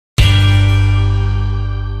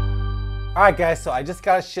Alright guys, so I just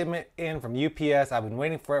got a shipment in from UPS. I've been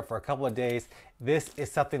waiting for it for a couple of days. This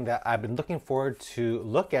is something that I've been looking forward to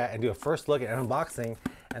look at and do a first look at unboxing.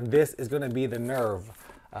 And this is going to be the Nurvv.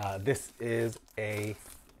 This is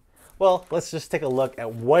well, let's just take a look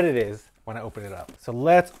at what it is when I open it up. So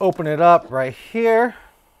let's open it up right here.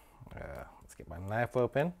 Let's get my knife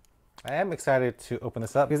open. I am excited to open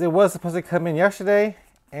this up because it was supposed to come in yesterday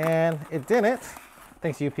and it didn't.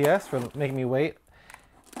 Thanks UPS for making me wait.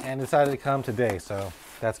 And decided to come today, so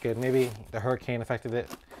that's good. Maybe the hurricane affected it,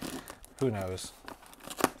 who knows.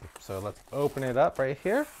 So let's open it up right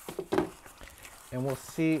here and we'll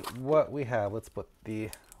see what we have. Let's put the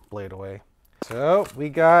blade away. So we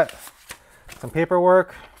got some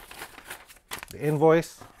paperwork, the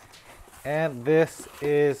invoice, and this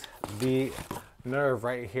is the Nurvv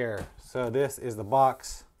right here. So this is the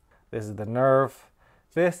box, this is the Nurvv.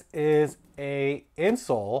 This is a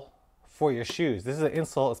insole for your shoes. This is an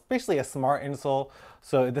insole. It's basically a smart insole.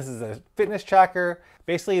 So this is a fitness tracker.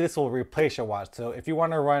 Basically, this will replace your watch. So if you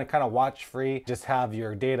want to run kind of watch free, just have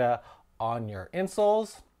your data on your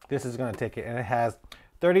insoles, this is going to take it. And it has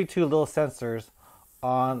 32 little sensors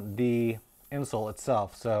on the insole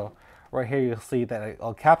itself. So right here, you'll see that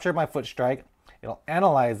it'll capture my foot strike, it'll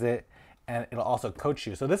analyze it, and it'll also coach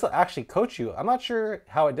you. So this will actually coach you. I'm not sure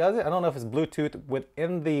how it does it. I don't know if it's Bluetooth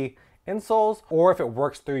within the insoles or if it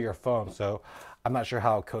works through your phone. So I'm not sure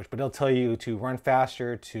how it coaches, but it'll tell you to run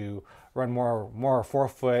faster, to run more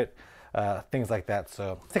forefoot, things like that.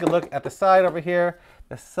 So let's take a look at the side over here.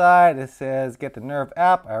 The side, it says get the Nurvv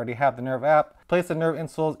app. I already have the Nurvv app. Place the Nurvv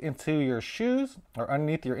insoles into your shoes or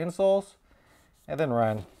underneath your insoles and then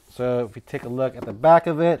run. So if you take a look at the back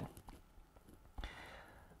of it,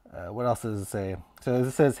 what else does it say? So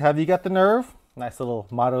it says, have you got the Nurvv? Nice little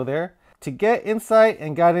motto there. To get insight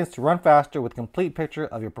and guidance to run faster with a complete picture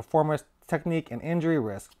of your performance, technique, and injury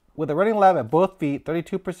risk. With a running lab at both feet,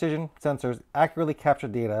 32 precision sensors accurately capture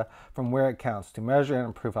data from where it counts to measure and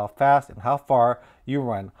improve how fast and how far you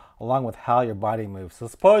run, along with how your body moves. So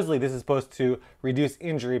supposedly this is supposed to reduce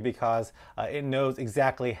injury because it knows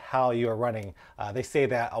exactly how you are running. They say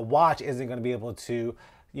that a watch isn't going to be able to,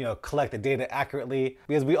 collect the data accurately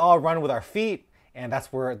because we all run with our feet, and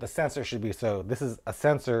that's where the sensor should be. So this is a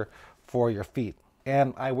sensor for your feet.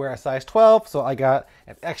 And I wear a size 12, so I got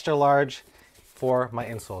an extra large for my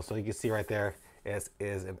insole. So you can see right there, it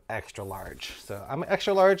is an extra large. So I'm an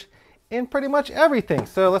extra large in pretty much everything.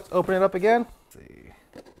 So let's open it up again. Let's see,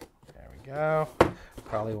 there we go.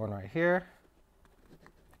 Probably one right here.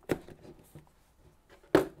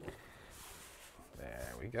 There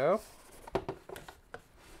we go.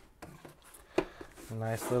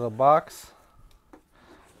 Nice little box.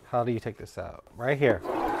 How do you take this out? Right here.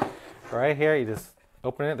 Right here, you just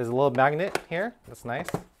open it. There's a little magnet here. That's nice.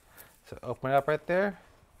 So open it up right there.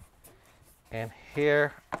 And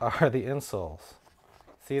here are the insoles.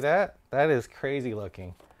 See that? That is crazy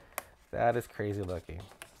looking. That is crazy looking.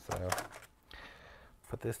 So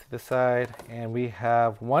put this to the side. And we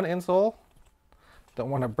have one insole. Don't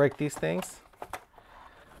want to break these things.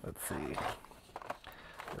 Let's see.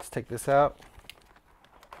 Let's take this out.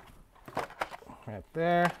 Right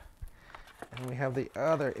there. And we have the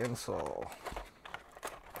other insole.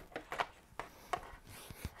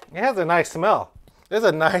 It has a nice smell. There's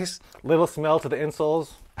a nice little smell to the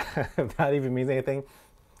insoles. If that even means anything.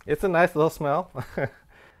 It's a nice little smell.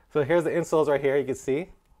 So here's the insoles right here. You can see.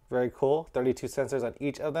 Very cool. 32 sensors on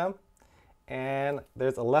each of them. And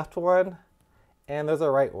there's a left one and there's a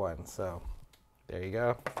right one. So there you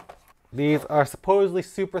go. These are supposedly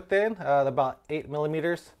super thin, about 8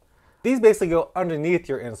 millimeters. These basically go underneath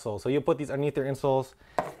your insole. So you put these underneath your insoles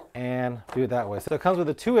and do it that way. So it comes with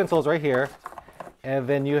the two insoles right here. And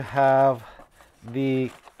then you have the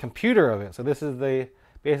computer of it. So this is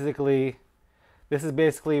basically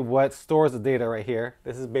what stores the data right here.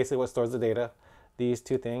 This is basically what stores the data. These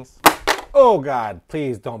two things. Oh God,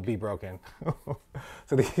 please don't be broken.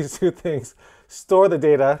 So these two things store the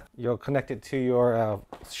data. You'll connect it to your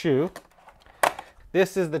shoe.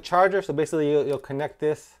 This is the charger. So basically you'll connect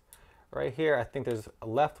this right here. I think there's a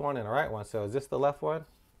left one and a right one. So is this the left one?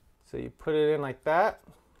 So you put it in like that,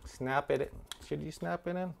 snap it in. Should you snap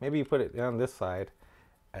it in? Maybe you put it on this side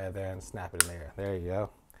and then snap it in there. There you go.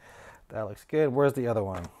 That looks good. Where's the other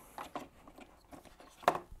one?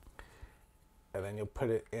 And then you'll put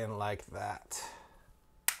it in like that.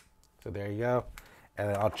 So there you go. And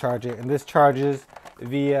then I'll charge it. And this charges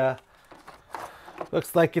via,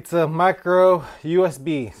 looks like it's a micro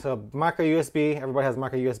USB. So micro USB, everybody has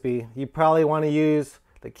micro USB. You probably want to use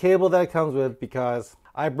the cable that it comes with because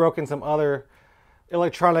I've broken some other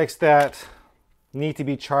electronics that need to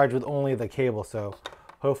be charged with only the cable. So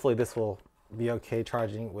hopefully this will be okay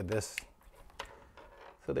charging with this.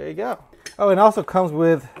 So there you go. Oh, and it also comes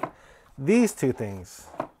with these two things.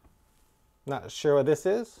 Not sure what this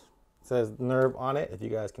is. It says Nurvv on it. If you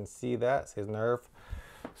guys can see that, it says Nurvv.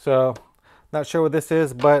 So not sure what this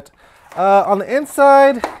is, but on the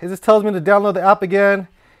inside, it just tells me to download the app again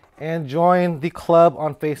and join the club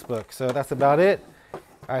on Facebook. So that's about it.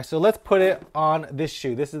 All right, so let's put it on this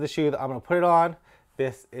shoe. This is the shoe that I'm gonna put it on.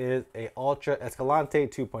 This is a Ultra Escalante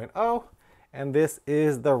 2.0, and this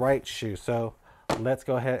is the right shoe. So let's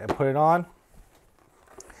go ahead and put it on.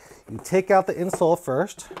 You take out the insole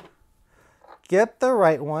first. Get the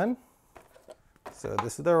right one. So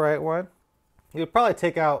this is the right one. You'd probably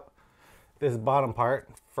take out this bottom part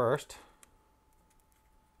first.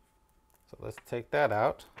 So let's take that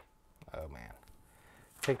out. Oh man.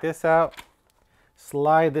 Take this out.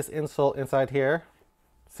 Slide this insole inside here.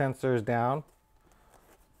 Sensors down.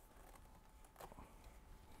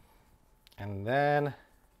 And then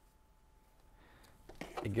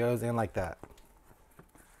it goes in like that.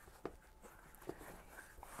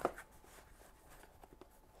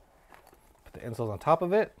 Put the insoles on top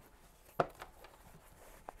of it.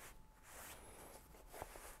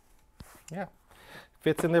 Yeah,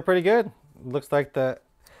 fits in there pretty good. Looks like the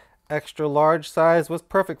extra large size was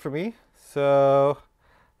perfect for me. So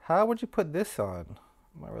how would you put this on?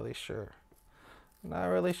 I'm not really sure. Not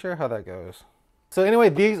really sure how that goes. So anyway,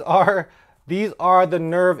 these are the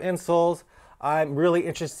Nurvv insoles. I'm really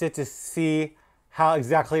interested to see how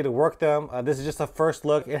exactly to work them. This is just a first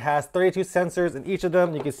look. It has 32 sensors in each of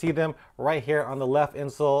them. You can see them right here on the left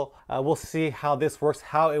insole. We'll see how this works,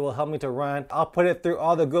 how it will help me to run. I'll put it through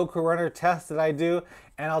all the Goku Runner tests that I do,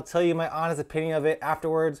 and I'll tell you my honest opinion of it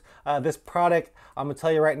afterwards. This product, I'm gonna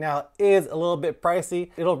tell you right now, is a little bit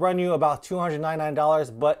pricey. It'll run you about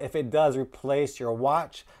 $299, but if it does replace your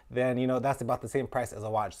watch, then you know that's about the same price as a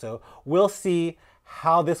watch. So we'll see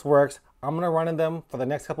how this works. I'm gonna run in them for the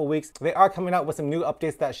next couple weeks. They are coming out with some new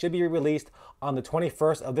updates that should be released on the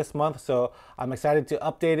 21st of this month. So I'm excited to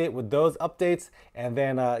update it with those updates. And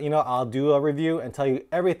then, you know, I'll do a review and tell you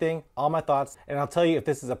everything, all my thoughts, and I'll tell you if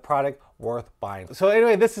this is a product worth buying. So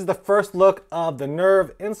anyway, this is the first look of the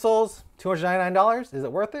Nurvv insoles, $299. Is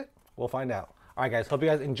it worth it? We'll find out. All right, guys, hope you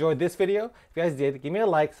guys enjoyed this video. If you guys did, give me a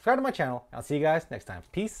like, subscribe to my channel, and I'll see you guys next time.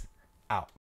 Peace out.